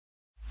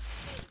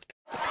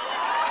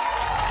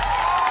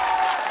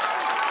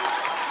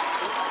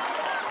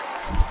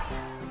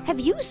Have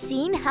you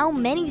seen how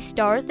many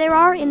stars there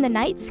are in the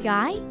night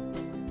sky?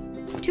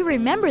 To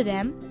remember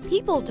them,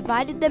 people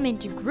divided them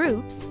into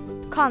groups,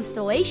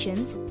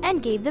 constellations,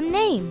 and gave them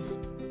names.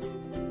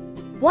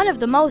 One of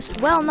the most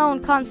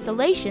well-known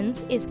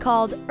constellations is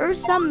called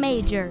Ursa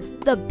Major,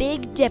 the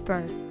Big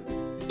Dipper.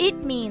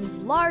 It means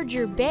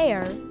larger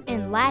bear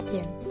in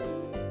Latin.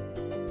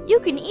 You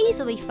can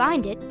easily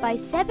find it by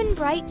 7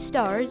 bright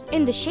stars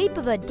in the shape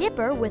of a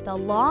dipper with a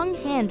long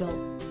handle.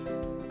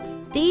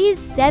 These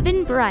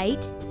 7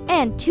 bright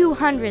and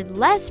 200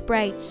 less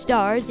bright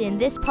stars in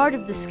this part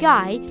of the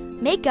sky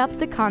make up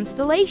the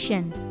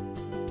constellation.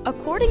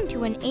 According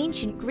to an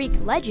ancient Greek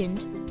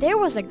legend, there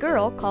was a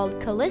girl called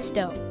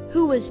Callisto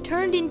who was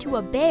turned into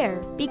a bear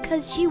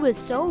because she was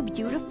so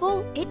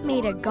beautiful it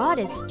made a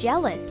goddess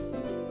jealous.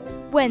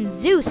 When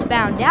Zeus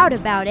found out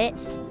about it,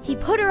 he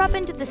put her up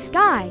into the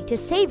sky to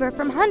save her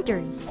from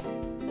hunters.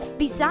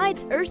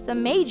 Besides Ursa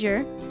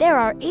Major, there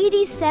are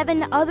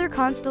 87 other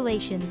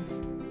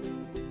constellations.